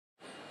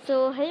So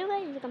hello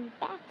guys, welcome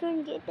back to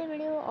एनजेटे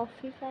video of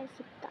free fire.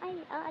 So guys,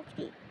 आज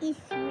की इस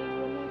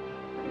video में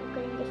हम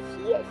करेंगे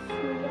सीएस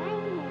क्योंकि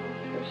मैं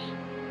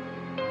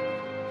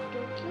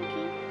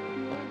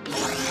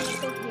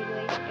तो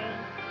हीरोइक है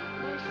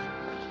बस।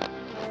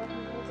 और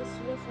मुझे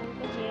सीएस रैंक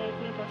पे हीरोइक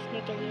में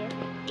पहुंचने के लिए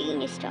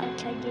 3 स्टार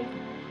चाहिए,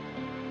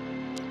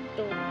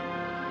 तो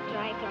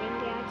ट्राई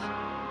करेंगे आज।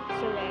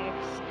 So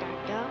let's start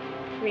the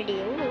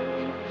video.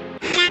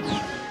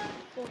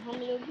 तो हम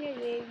लोग ने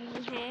ये भी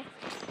है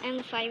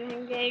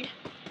M500।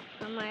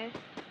 हमारे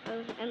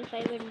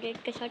M500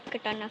 के साथ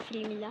कटाना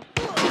फ्री मिला।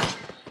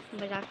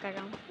 मजाक कर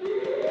रहा हूँ।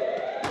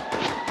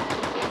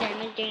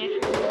 डैमेज देना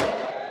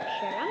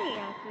शर्म नहीं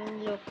आती उन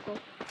लोग को।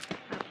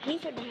 आप ही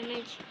से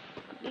डैमेज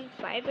अभी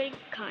 5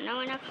 खाना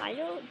वाना खा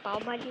लो, पाव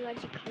भाजी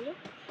वाजी खा लो,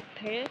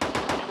 फिर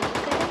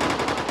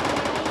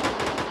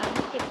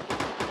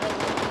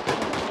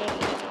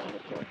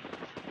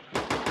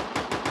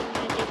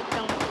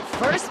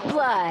First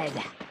blood.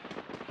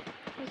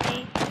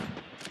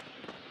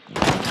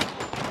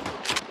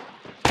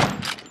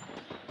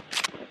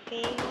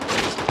 Okay.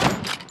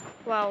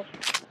 Wow.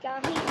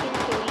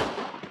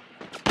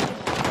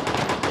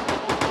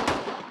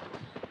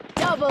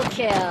 Double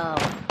kill.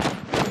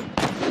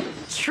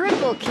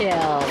 Triple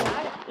kill.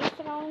 इस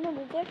राउंड में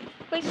मुझे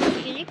कोई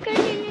किल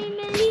करने नहीं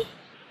मिली।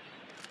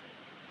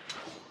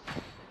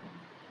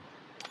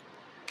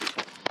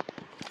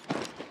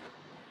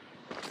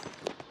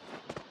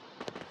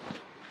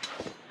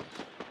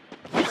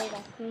 कोई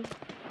बात नहीं,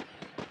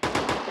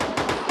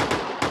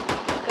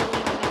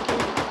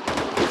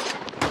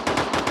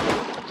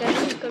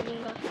 जरूर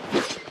करूँगा।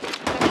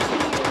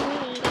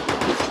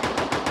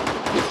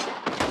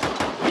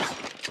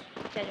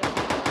 चलो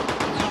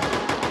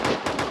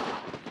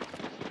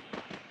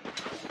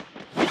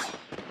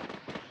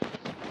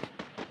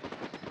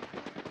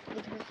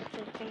इधर से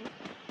चलते हैं।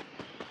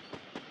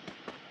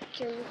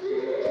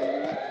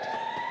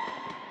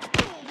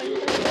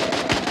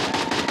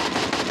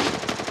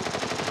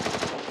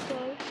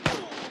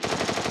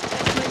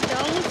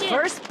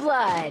 First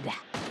blood.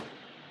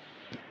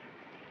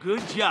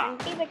 Good job.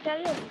 Aunty बचा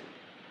लो।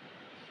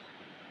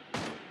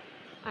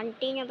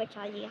 आंटी ने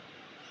बचा लिया।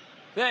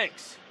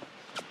 Thanks.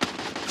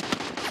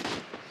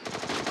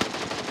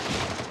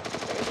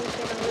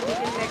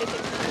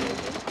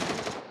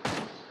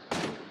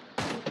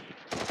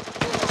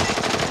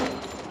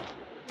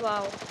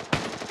 Wow,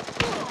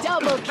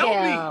 Double kill.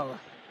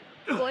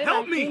 कोई Help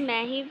बात नहीं, me.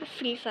 मैं ही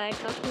फ्री फायर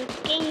का हूँ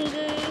king.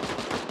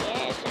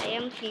 Yes, I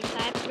am free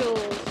fire pro.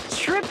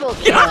 Triple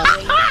kill.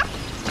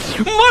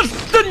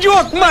 मस्त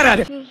जोक मारा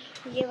रे.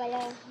 ये वाला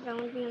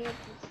राउंड भी हमें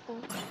जीतना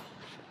है।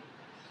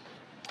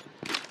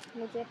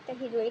 मुझे अब तक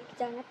हीरोइक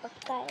जाना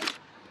पक्का है।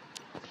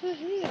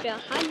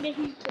 रहा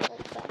नहीं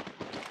जाता।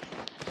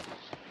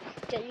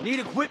 चलिए, Need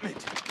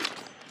equipment.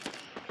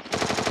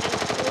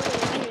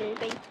 मिल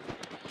गई।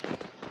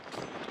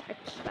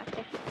 अच्छी बात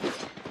है।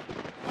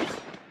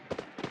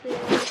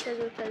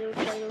 चलो चलो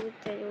चलो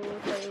चलो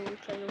चलो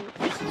चलो।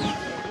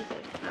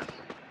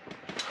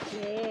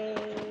 ये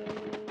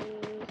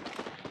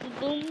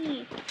boom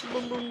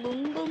boom boom boom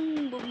boom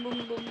boom boom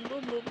boom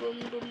boom boom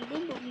boom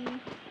boom boom.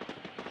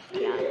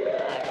 क्या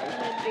यार,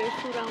 मैं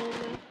बेसुरा हूँ।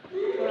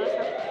 मैं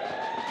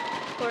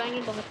थोड़ा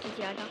नहीं, बहुत ही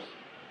ज़्यादा।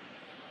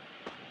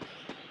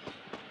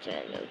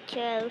 चलो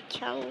चलो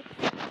चलो,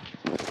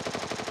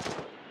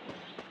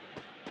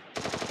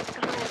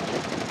 कहाँ है?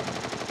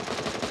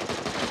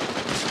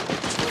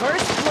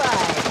 First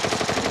blood.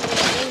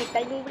 ये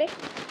निकल डूबड़े।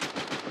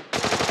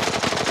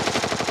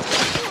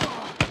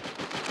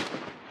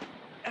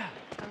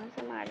 कहाँ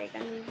से मारेगा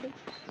नीचे?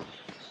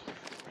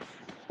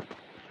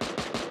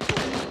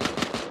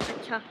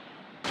 अच्छा,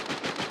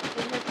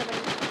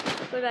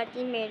 कोई बात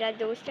नहीं, मेरा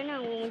दोस्त है ना,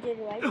 वो मुझे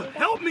रिवाइव देगा।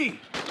 Help me.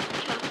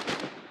 अच्छा,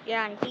 ये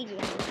आंटी जी आई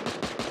है।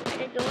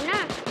 अरे दो ना।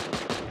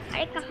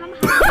 अरे कहाँ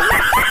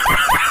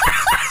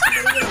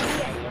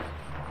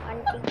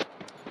आंटी?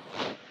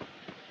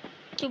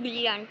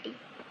 चुगली आंटी।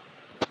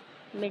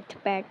 मिट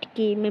पैट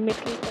की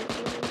मिमिक्री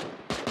करती हूँ,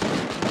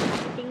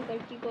 एक्टिंग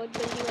करती बहुत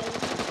जल्दी वाली।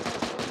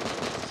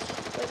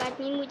 कोई बात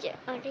नहीं, मुझे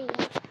अरे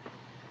यार,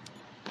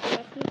 कोई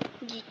बात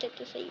नहीं, जीते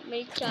तो सही।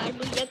 मेरी 4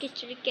 बुढ़िया की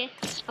स्ट्रिक है,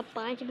 अब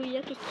 5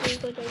 बुढ़िया की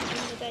स्ट्रिक हो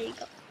जाएगी। मजा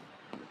आएगा।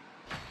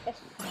 बस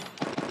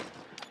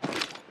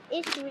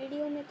इस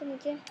वीडियो में तो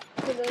मुझे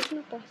हीरोइक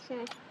में पहुंचना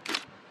है।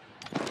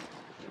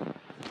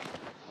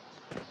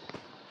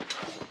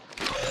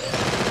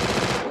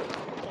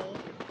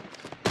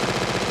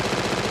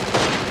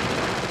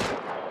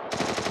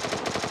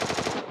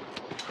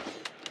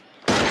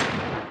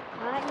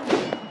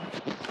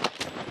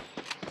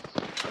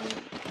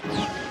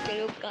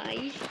 चलो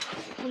गाइस,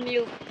 हम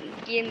लोग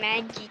ये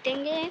मैच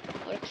जीतेंगे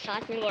और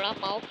साथ में वड़ा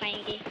पाव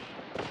खाएंगे।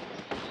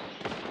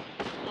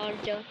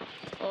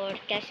 और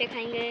कैसे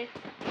खाएंगे?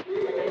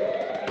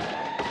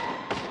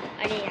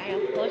 अरे यार,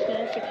 ऑफ कोर्स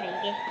मुंह से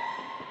खाएंगे।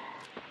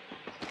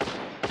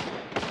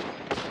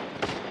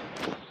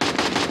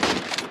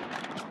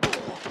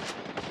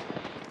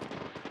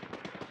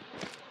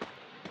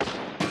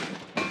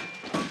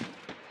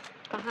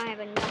 कहाँ है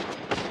बंदा?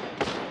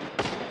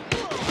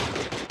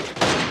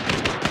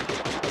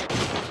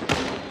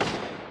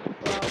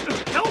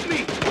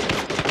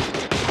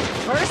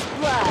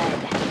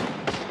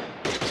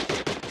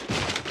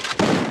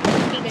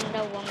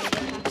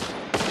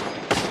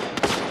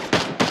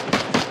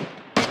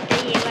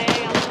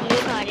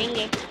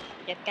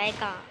 तय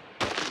का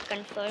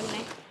कंफर्म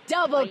है।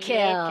 Double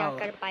क्या kill.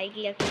 कर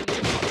पाएगी अकेली।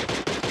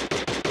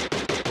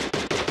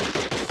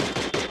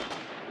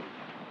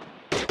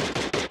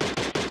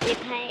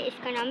 देखा है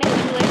इसका नाम है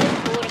 1 वर्सेस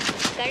 4।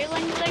 कर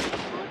 1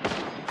 वर्सेस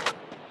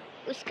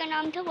 4। उसका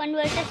नाम था 1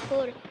 वर्सेस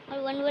 4 और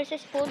 1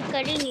 वर्सेस 4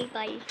 कर ही नहीं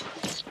पाई।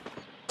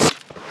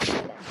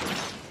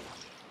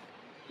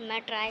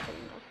 मैं ट्राई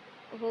करूँगा,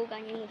 होगा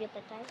नहीं मुझे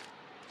पता है,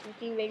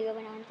 क्योंकि वीडियो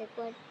बनाने से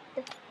को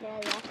मेरा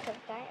लॉस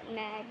करता है।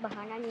 मैं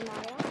बहाना नहीं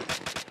मारा,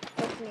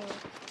 सच में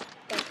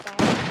करता है।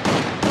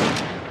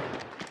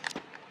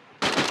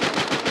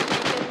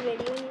 जब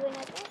वीडियो नहीं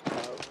बनाता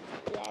तो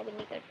लैग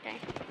नहीं करता है,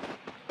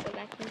 तो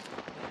बात नहीं।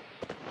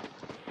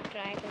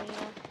 ट्राई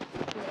करूँगा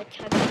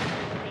अच्छा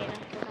मेरा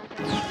थोड़ा सा।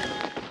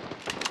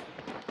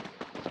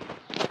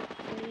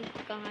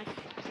 कहाँ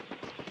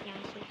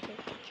यहाँ से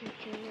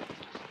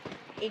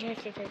इधर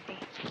से चलते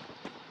हैं।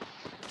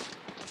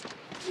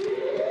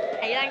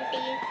 Hello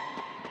aunty.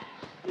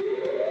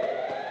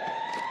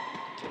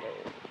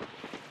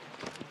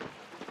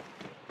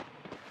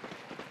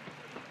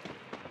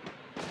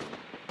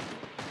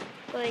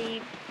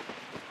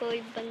 कोई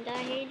बंदा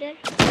है इधर।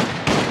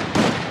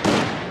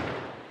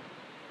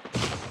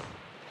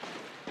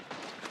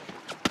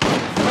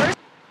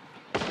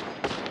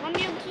 हम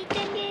लोग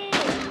जीतेंगे।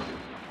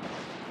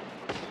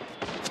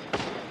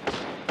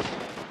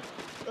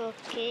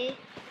 ओके,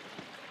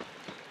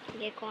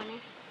 ये कौन है?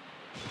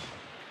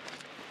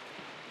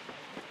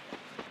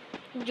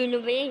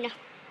 जुनवेन,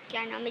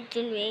 क्या नाम है?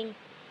 जुनवेन।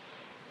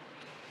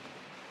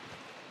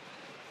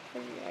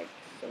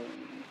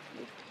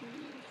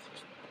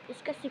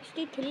 इसका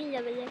 63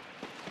 लेवल है।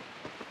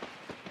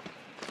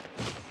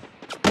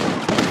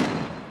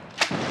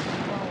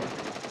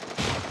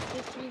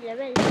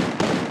 लेवल।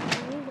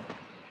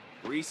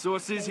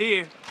 Resources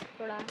here.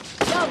 थोड़ा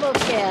Double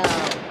kill.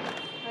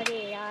 अरे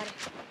यार,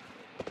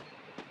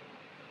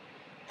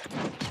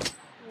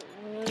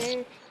 उन्होंने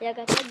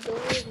लगातार 2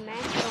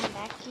 मैच कम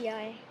बैक किया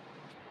है।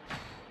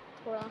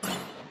 थोड़ा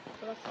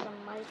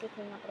संभाल के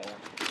खेलना पड़ेगा।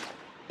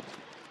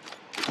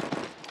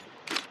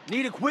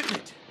 Need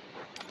equipment.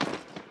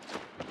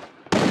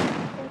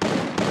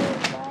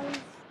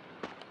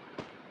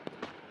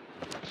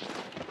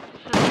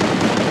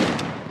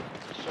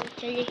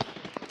 चलिए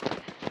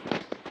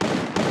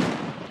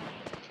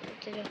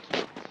चलो।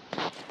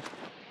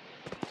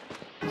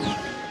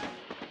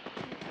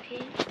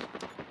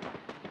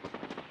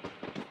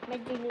 मैं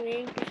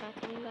जुनवेन के साथ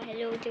आऊँगा।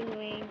 हेलो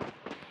जुनवेन।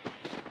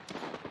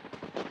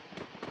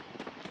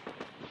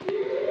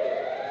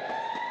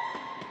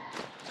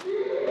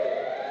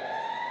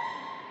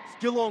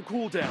 Still on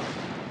cooldown.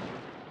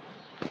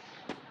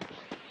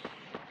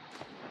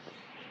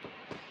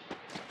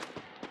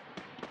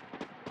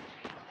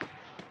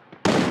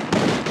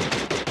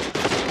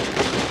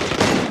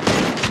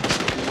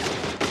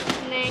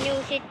 मैंने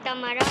उसे इतना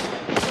मारा।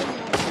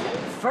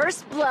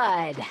 First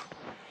blood.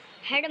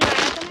 हेड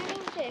मारा तो मैंने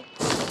उसे।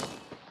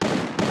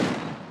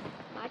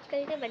 आजकल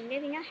के बंदे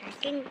भी ना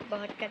हैकिंग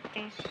बहुत करते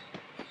हैं।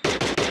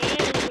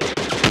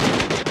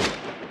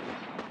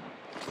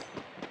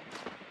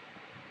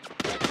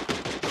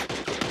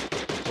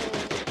 तो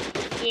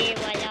ये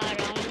वाला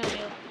राउंड हम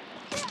लोग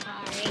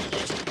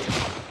हारेंगे।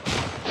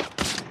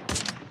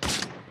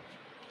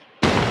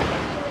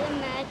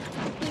 Match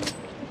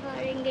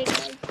हारेंगे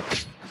guys.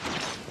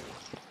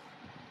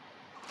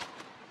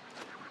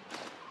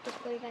 तो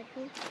कोई बात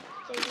नहीं,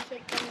 जल्दी से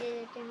कर दे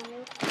देते हैं हम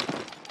लोग।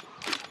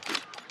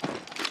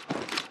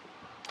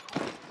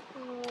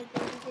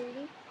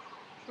 जल्दी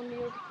हम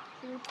लोग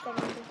शूट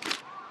करेंगे।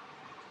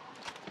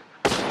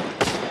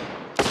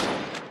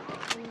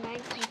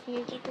 मैच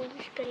जीतने की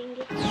कोशिश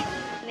करेंगे।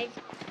 मैं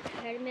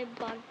घर में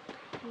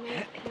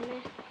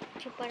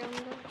छुपा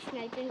रहूँगा,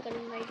 स्नाइपिंग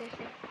करूँगा इधर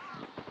से।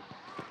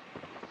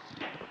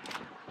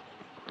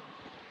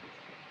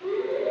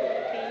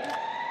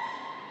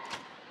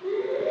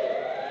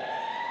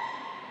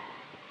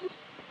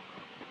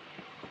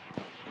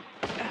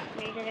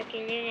 मैं इधर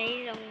अकेले नहीं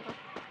रहूँगा।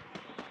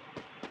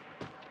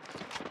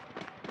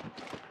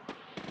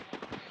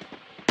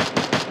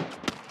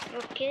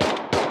 ओके,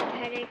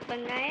 इधर एक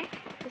बंदा है,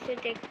 उसे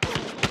देखते हैं।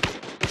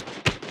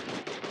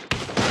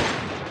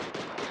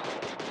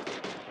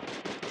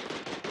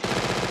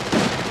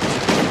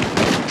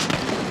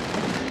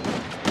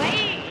 भाई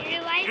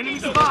रिवाइव दे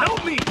दो।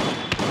 Help me!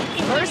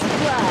 First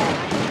blood.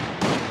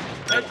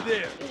 Right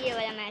there. ये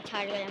वाला मैच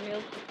हार गए हम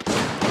लोग।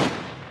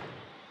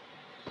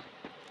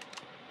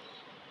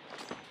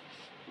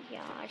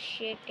 यार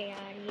शिट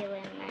यार, ये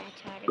वाला मैच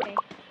हार गए।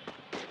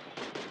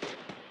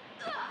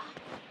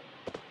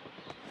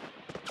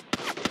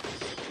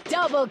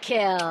 Double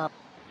kill.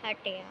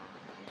 हट यार।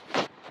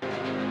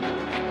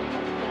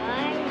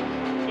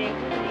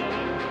 देखो मेरे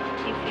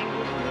डिफरेंट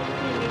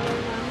मेरा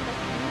नाम का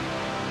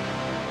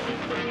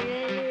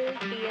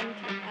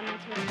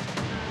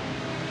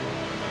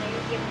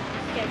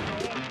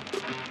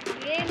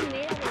ये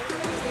मेरा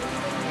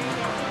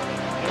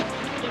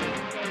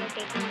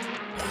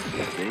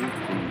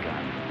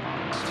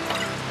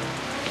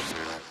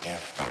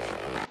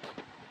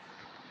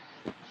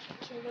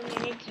चलो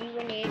मैंने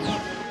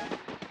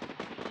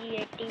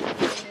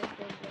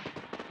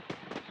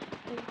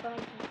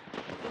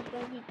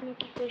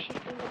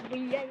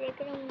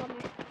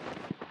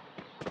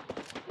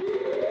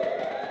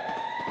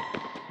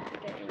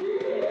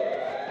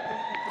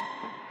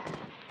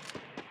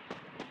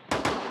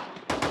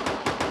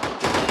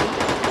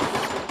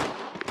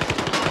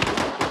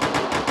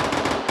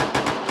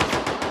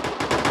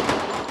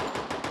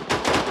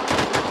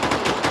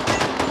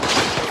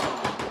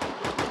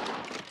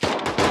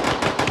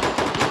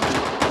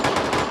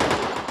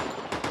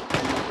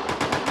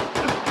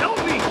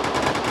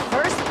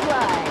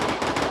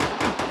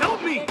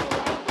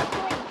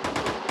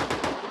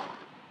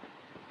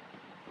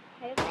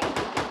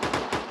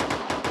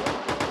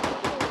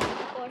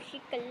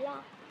कल्ला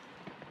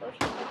और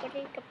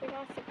कपड़े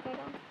कपड़ा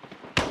सकड़ा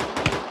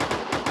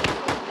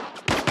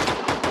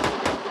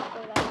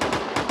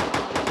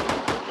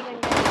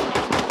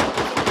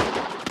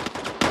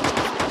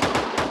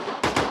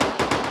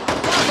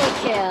Double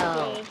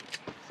kill.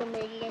 तो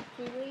मेरी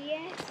ऐसी हुई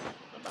है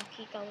और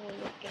बाकी का वो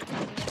लोग के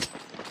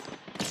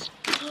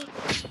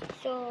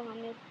तो हम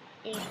लोग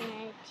एक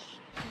मैच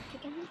जीत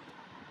चुके हैं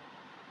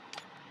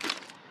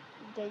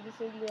जल्दी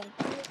से वीडियो अंत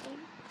कर लेते हैं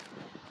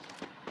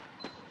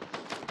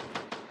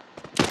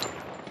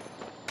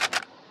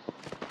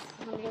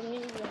हम लोग ने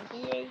वीडियो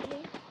ले ली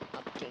है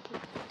अब देखिए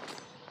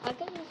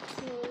अगर इस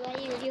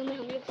वाली वीडियो में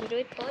हम लोग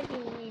हीरो पहुंच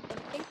नहीं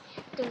पाते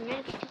तो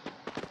नेक्स्ट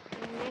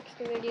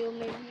वीडियो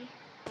में भी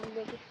हम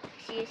लोग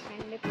सीएस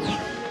रैंक में पुश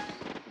करेंगे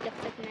जब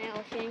तक मैं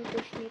ऑफलाइन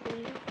पुश नहीं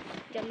करूँगा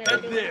जब मैं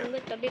वीडियो बनाऊँगा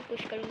तभी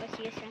पुश करूँगा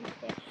सीएस रैंक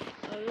पे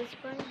और उस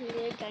पर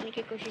ले जाने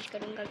की कोशिश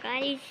करूँगा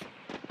गाइस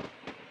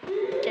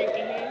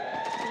चलते हैं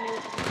हम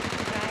लोग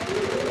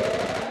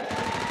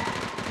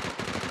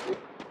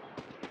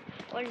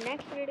और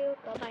नेक्स्ट वीडियो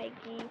कब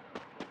आएगी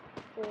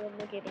तो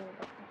मुझे भी नहीं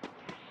पता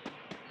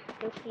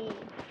क्योंकि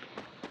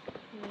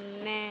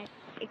मैं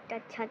इतना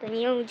अच्छा तो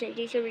नहीं हूँ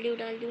जल्दी से वीडियो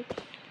डाल दूँ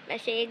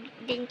वैसे एक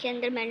दिन के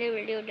अंदर मैंने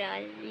वीडियो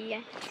डाल लिया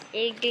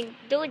एक दिन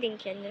 2 दिन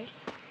के अंदर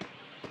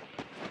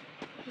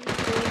 2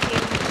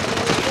 दिन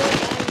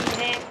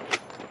है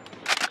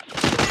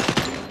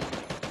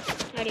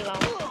अरे वाह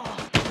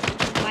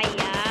भाई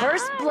यार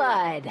First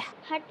blood.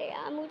 हट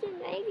यार मुझे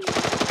नहीं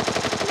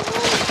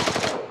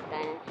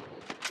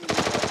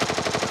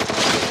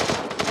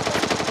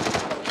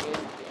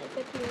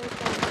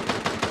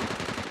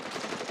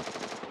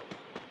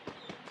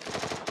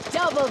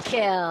Double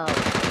kill.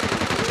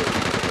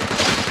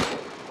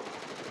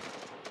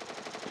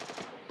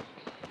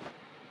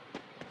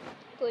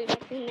 कोई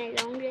बात नहीं मैं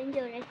लॉन्ग रेंज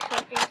और एक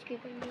शॉर्ट रेंज की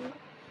कर लूँगा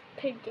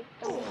फिर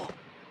देखता हूँ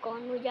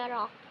कौन मुझे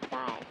रखता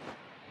है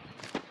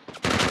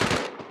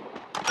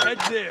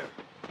Head there.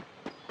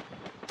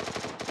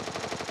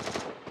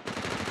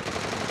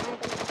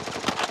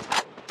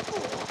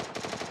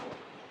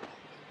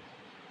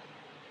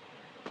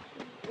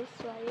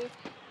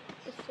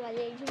 इस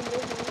वाले झूले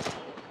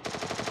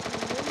में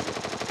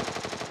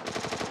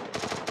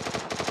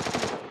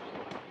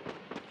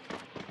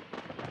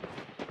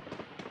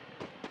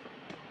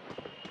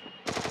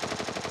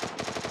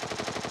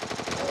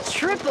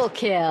Triple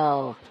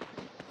kill.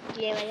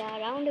 ये वाला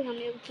राउंड हम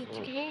लोग जीत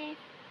चुके हैं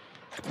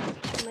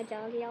मजा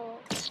आ गया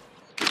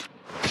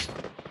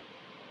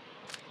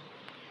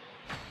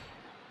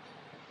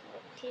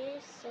ओके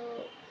सो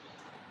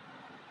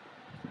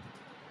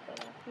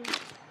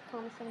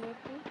थॉमसन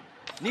लेते हैं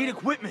Need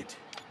equipment.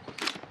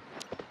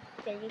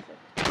 जल्दी से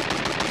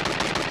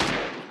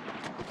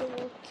तो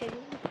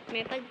चलिए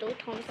मेरे पास 2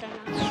 थॉमसन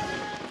आ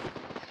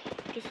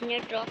किसी ने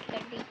ड्रॉप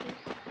कर दी थी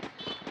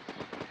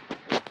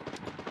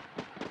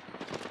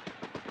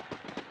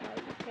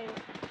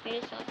मेरे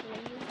साथ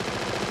नहीं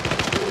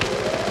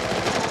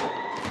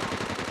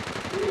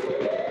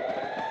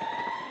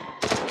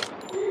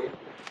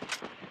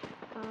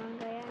कहाँ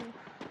गया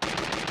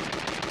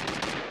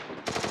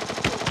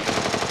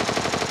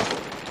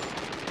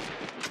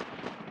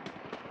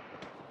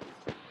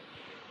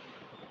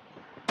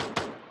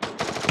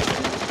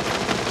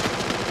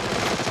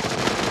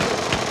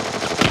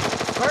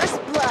First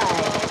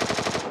blood.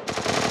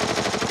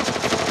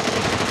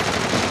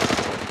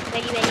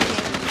 वेरी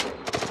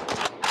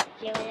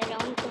ये वाला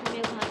राउंड तो हम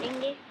लोग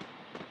हारेंगे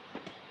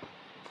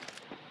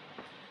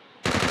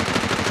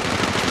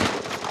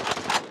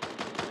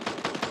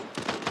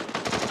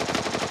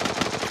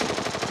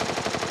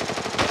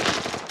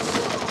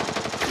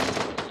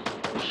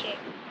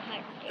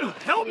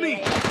Help me.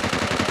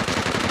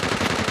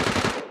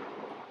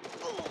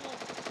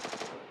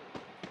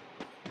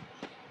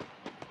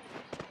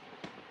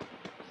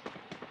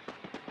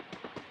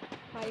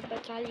 भाई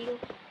बचा लियो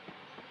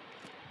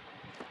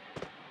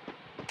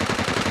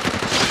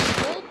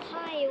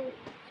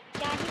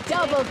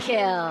Double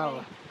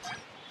kill.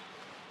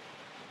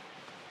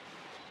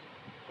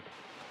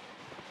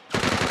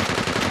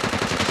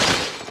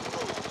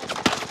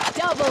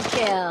 Double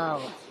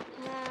kill.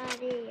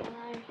 अरे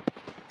यार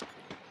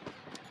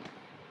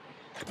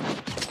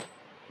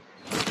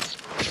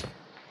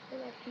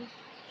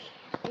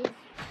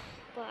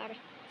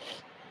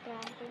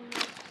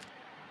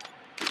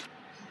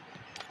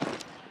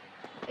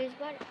इस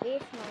बार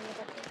एस मारने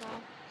का था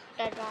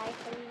टराई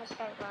करूँगा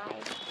टराई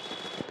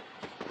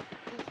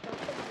इस बार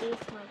तो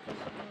एस मारते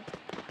समय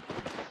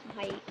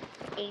भाई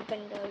एक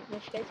बंदा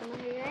मुश्किल समझ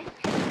रहा है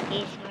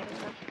एस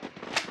मारूंगा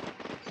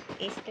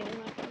एस तो नहीं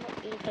मारूंगा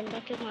एक बंदा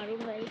तो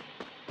मारूंगा ही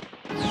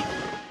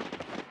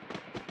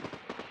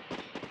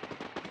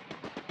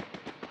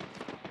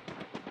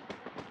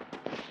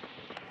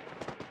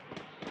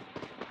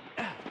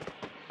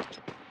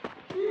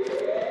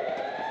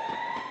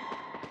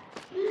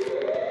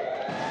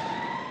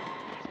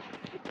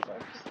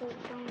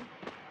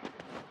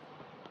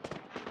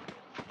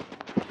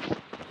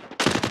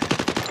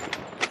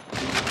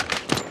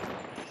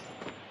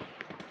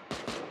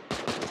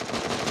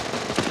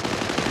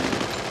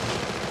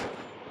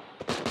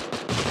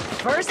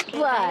First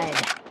blood.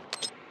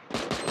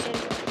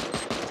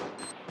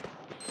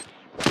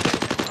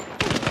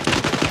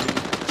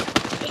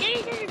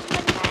 इधर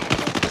बंदा है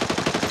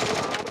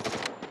यार,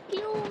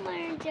 क्यों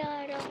मर जा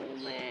रहा हूँ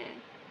मैं?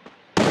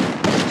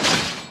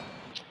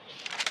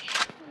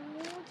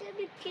 मुझे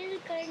भी किल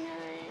करना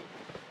है।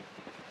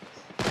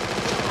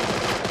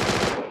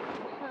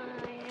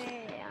 हाँ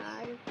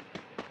यार,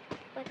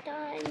 पता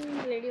नहीं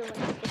वीडियो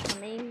बनाते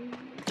समय मैं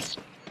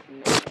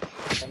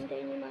बंदे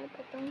नहीं मार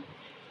पाता हूँ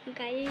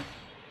गाइस।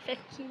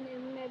 सच्ची में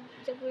मैं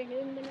जब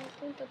वीडियो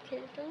बनाता हूँ तब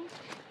खेलता हूँ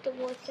तो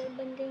बहुत सारे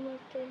बंदे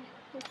मरते हैं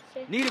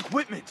मुझसे। Need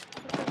equipment.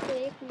 तो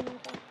एक नहीं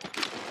मरा।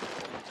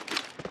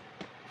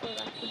 कोई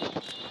बात नहीं।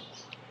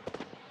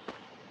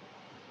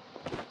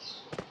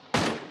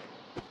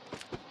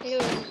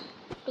 हेलो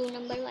 2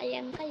 नंबर वाले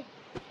अंकल,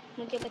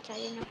 मुझे बचा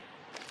लेना।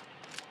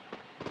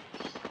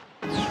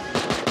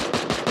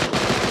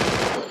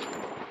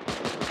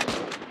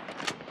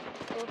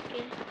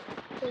 ओके,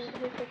 तो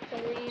इधर से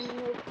चल रहे हैं हम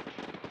लोग।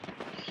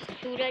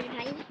 सूरज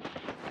भाई,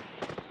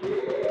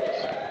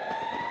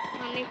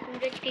 हमें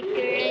सूरज की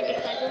किरणें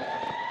दिखा दो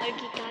और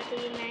जिता दो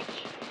ये मैच।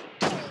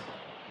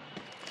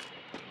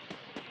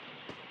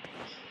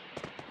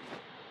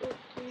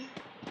 ओके,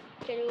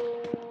 चलो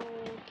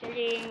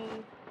चलें।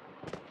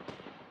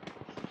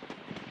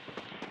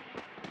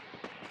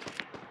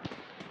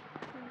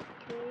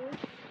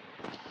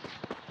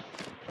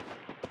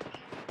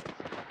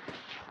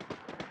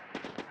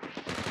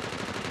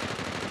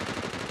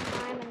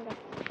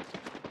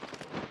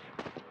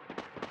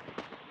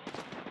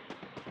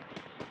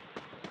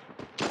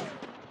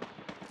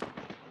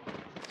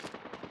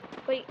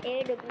 कोई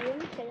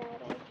AWM चला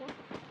रहा है क्या?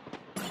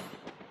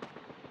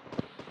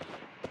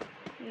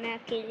 मैं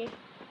अकेले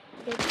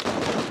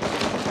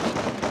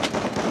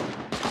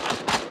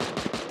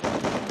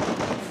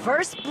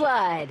First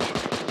blood.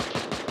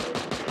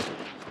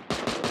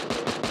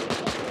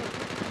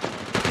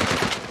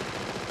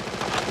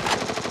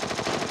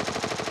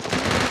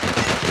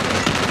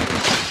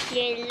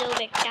 ये लो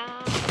बेटा,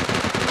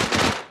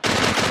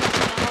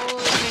 आओ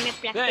मैंने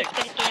प्रैक्टिस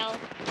करके आओ,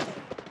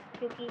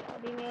 क्योंकि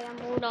अभी मेरा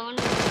मूड ऑन।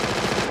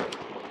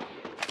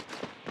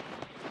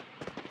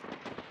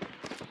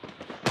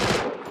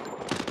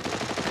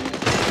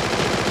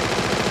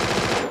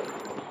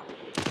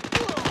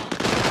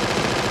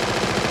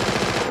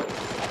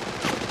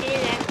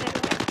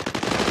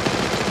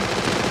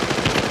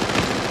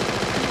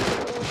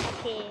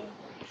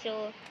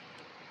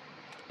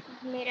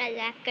 मेरा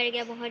लैग कर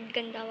गया बहुत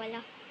गंदा वाला।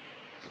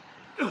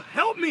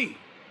 Help me!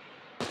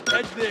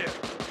 Head there.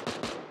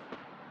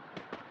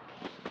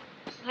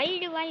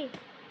 Hide भाई।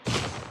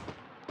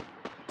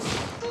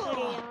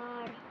 अरे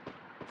यार,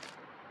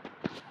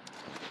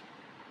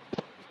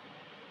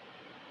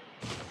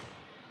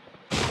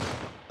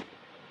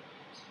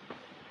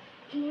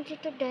 मुझे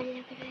तो डर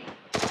लग रहा है।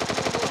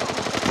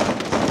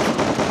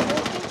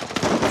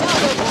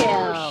 Double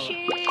kill.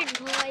 शिट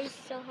भाई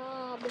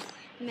साहब,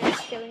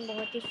 मैक्स 7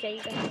 बहुत ही सही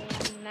कर रहे हैं।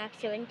 मैक्स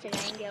 7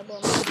 चलाएंगे अब हम।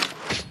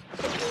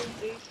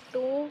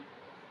 तो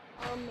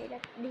अब मेरा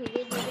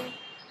धीरे धीरे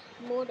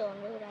मोड ऑन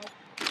हो रहा है।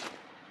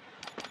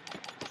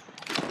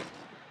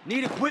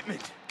 Need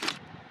equipment.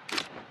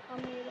 अब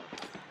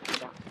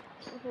मेरा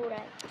हो रहा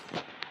है।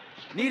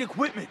 Need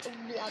equipment.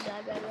 ब्ला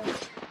ब्ला ब्ला ब्ला।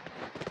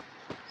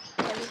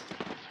 चलो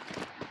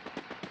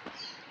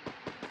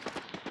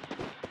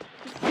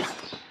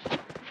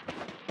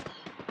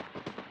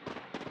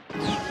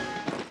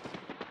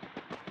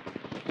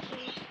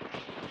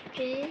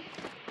Okay,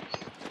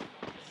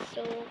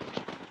 so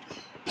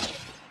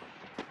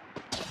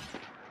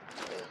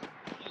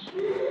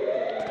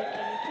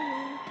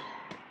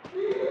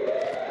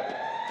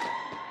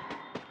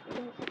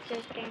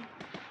चलते हैं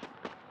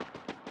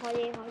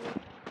हौले हौले।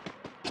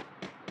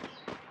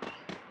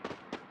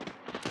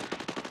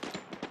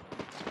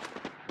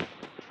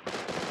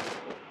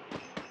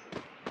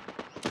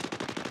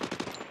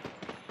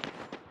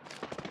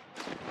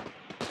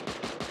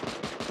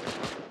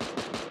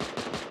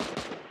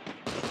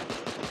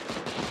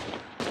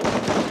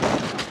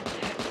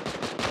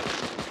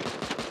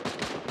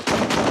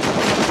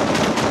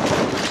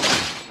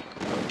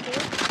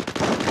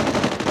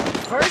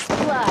 First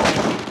blood.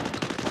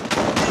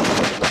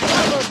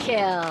 Double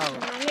kill.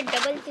 मैंने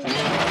डबल किल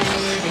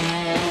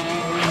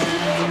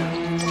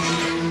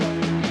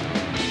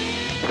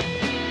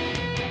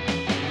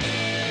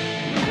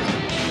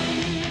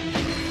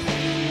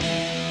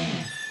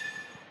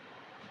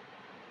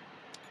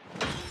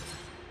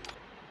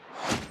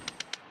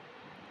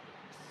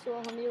सो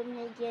हम लोग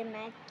ने ये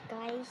मैच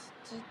गाइस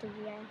जीत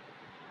लिया है।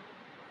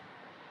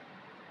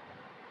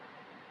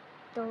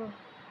 तो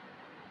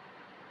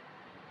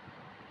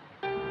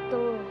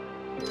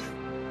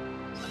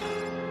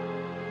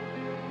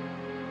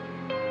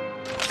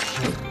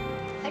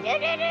अरे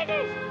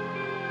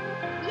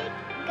ये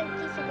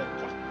गलती से लग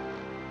गया।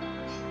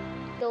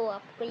 तो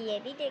आपको ये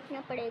भी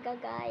देखना पड़ेगा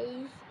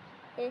गाइस।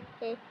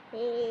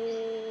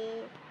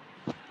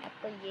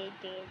 आपको ये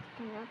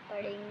देखना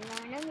पड़ेगा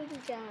ना मेरी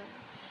जान।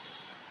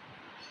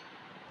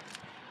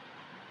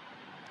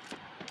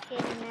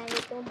 फिर मैं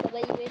लेता हूँ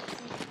बगल में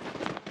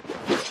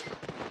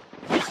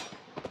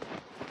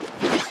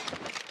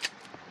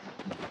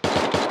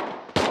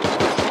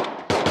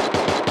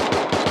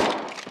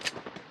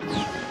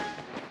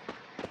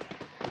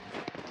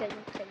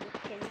चलो गाइस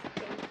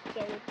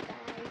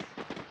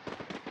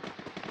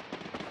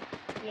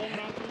ये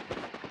मैं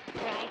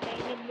ट्राई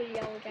करेंगे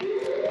बुल्ला हो जाए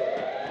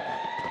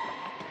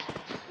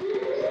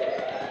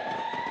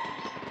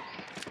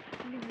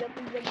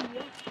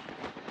बुल्ला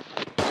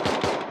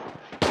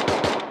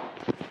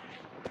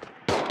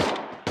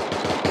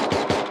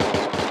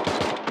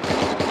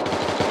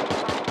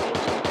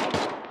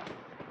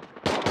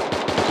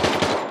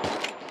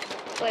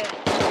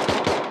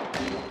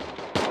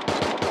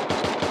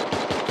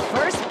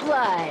First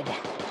blood.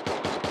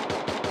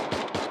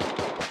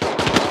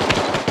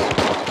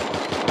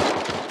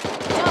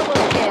 Double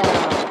kill.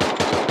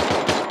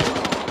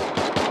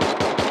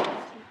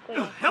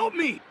 Help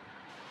me!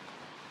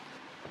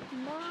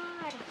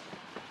 मार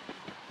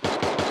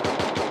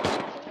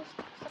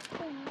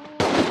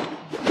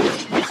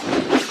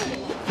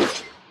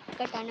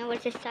कटाना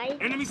वर्सेस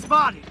साइड Enemy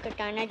spotted!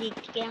 कटाना जीत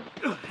गया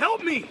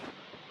Help me!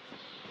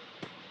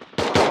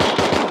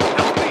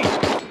 Help me!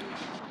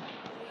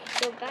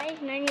 तो गाइस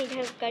मैंने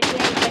इधर कर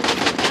दिया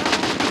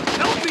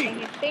Help me!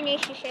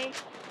 फिनिश है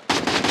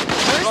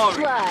First Sorry.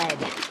 blood.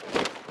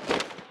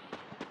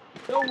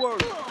 Don't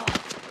worry.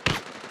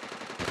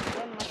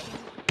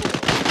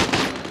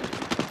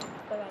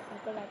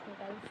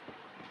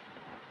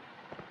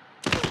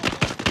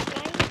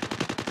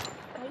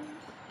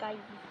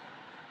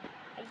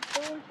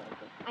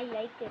 I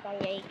like it.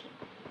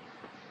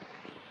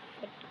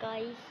 But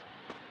guys,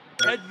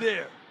 Head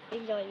there.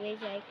 is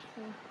always like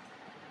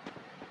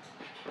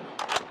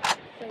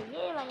तो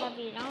ये वाला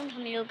भी राउंड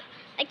हम लोग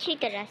अच्छी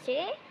तरह से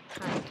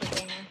खा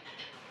चुके हैं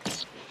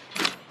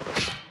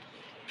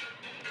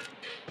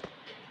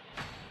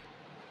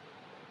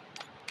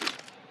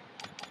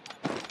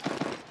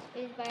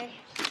इस बार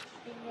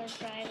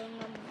ट्राई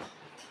करूँगा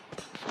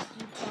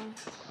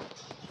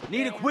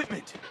Need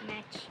equipment.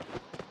 मैच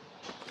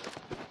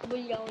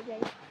बुल्ला हो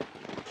जाए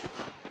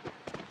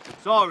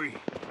Sorry.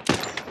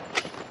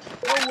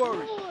 Don't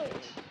worry.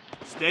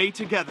 Stay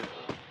together.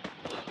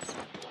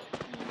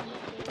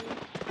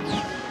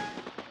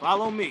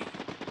 Follow me.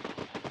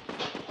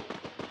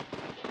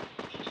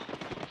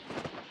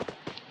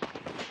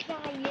 क्या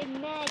ये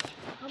मैच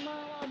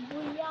हमारा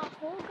बुल्ला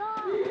होगा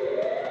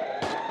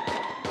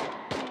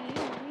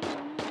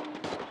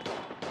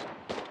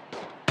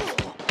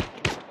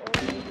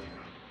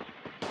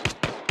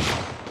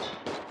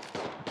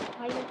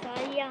हेलो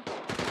सारिया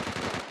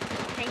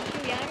थैंक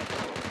यू यार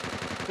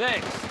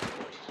Thanks.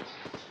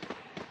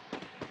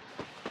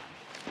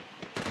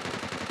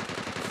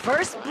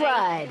 First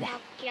blood.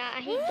 आप क्या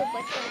ही तो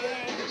बताया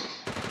है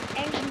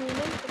एंड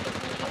मोमेंट को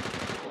बताइए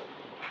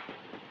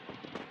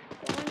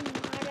कौन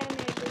मारा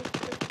मेरे दोस्त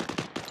को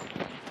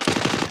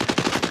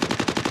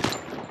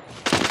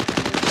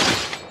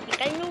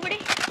निकल लूँ बड़े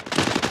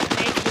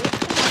मेरे दोस्त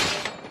को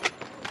मारेगा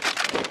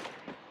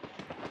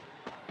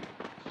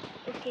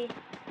ओके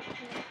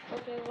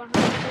ओके वहाँ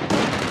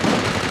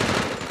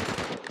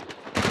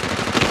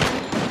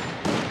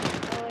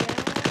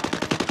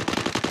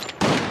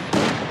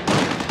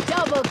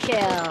Double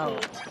kill.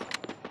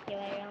 ये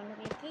वाला राउंड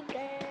में जीत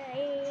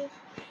गए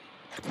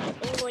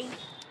ओए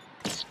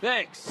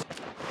Thanks.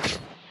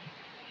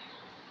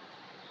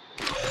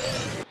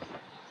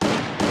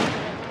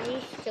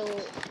 तो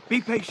Be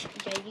patient.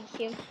 जल्दी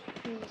से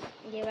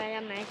ये वाला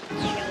मैच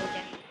पूरा हो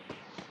जाए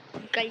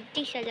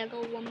गलती से लगा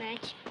हुआ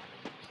मैच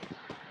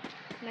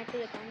मैं तो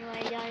बताने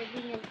वाला यार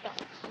भी मिलता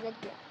लग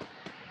गया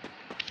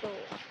तो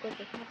आपको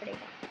देखना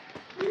पड़ेगा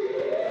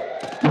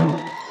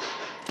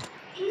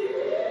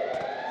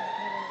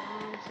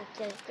आराम से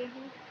चलते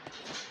हैं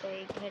तो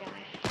इधर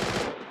आए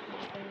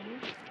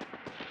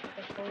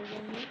तो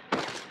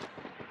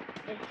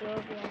जो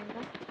भी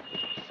आएगा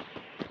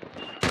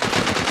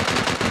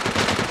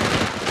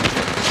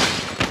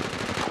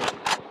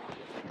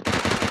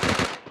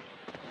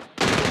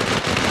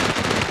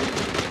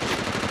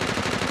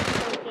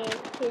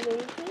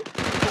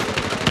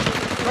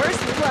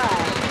First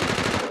blood.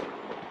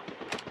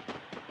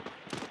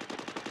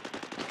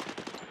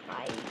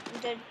 भाई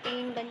इधर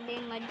 3 बंदे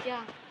मर जा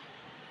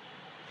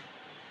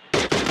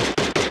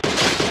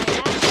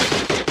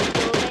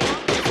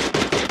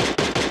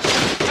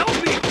Help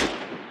me!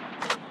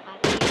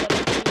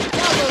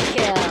 Double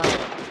kill.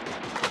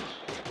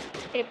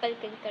 Triple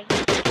किल कर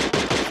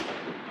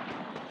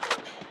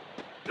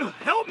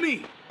Help me!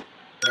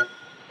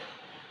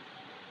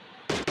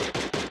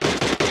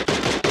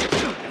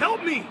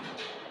 Help me!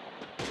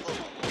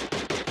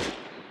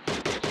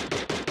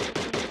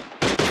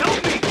 Help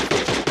me!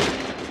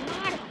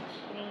 मार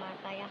नहीं मार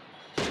पाया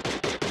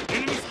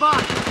Enemy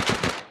spot!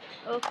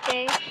 ओके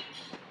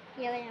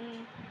ये वाला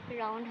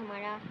राउंड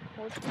हमारा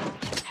हो चुका है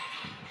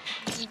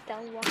जीता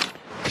हुआ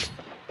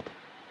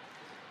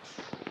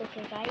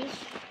ओके गाइस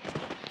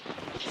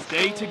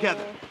Stay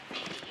together.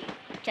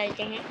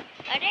 चलते हैं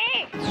अरे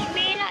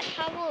मेरा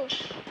था वो,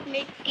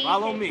 मैं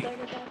Follow me.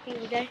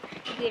 उधर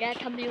गिरा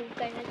था ब्लू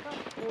कलर का,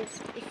 वो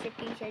इससे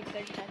टी-शर्ट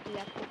कर जाती,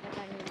 आपको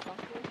पता नहीं होगा,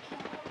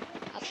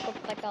 आपको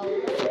पता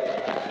होगा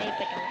नहीं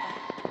पता होगा,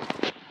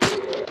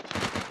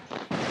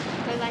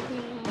 कोई बात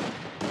नहीं,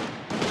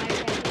 हमारे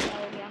साथ क्या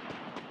हो गया,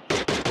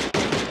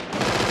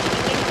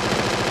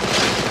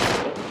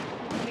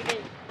 मेरे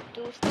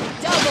दोस्त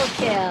Double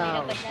मेरा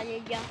kill. बदला ले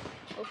लिया।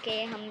 ओके,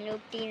 हम लोग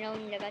 3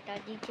 राउंड लगातार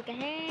जीत चुके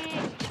हैं,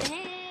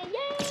 ये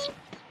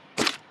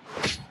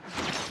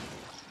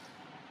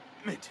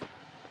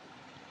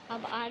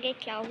अब आगे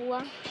क्या हुआ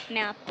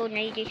मैं आपको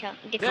नहीं दिखा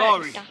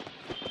सकता,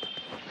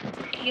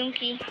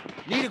 क्योंकि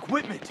Need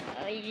equipment.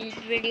 ये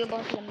वीडियो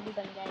बहुत लंबी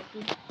बन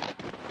जाएगी।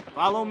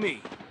 Follow me.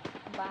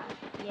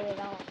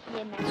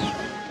 ये मैच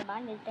से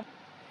बाहर मिलते हैं।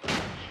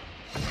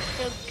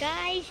 तो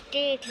गाइस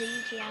देख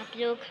लीजिए आप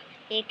लोग,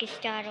 1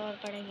 स्टार और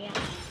बढ़ गया।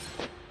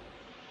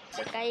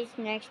 तो गाइस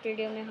नेक्स्ट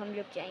वीडियो में हम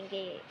लोग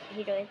जाएंगे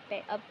हीरोइक पे।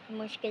 अब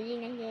मुश्किल ही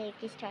नहीं है,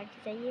 1 स्टार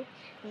चाहिए,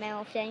 मैं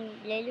ऑफलाइन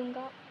ले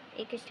लूँगा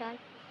 1 स्टार।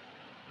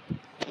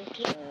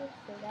 ओके सो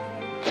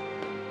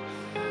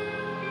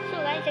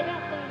गाइस अगर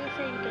आपको वीडियो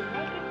पसंद तो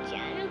लाइक और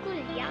चैनल को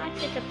याद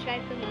से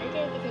सब्सक्राइब करना। मिलते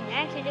हैं किसी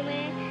नेक्स्ट वीडियो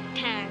में।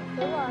 Thanks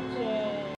for watching.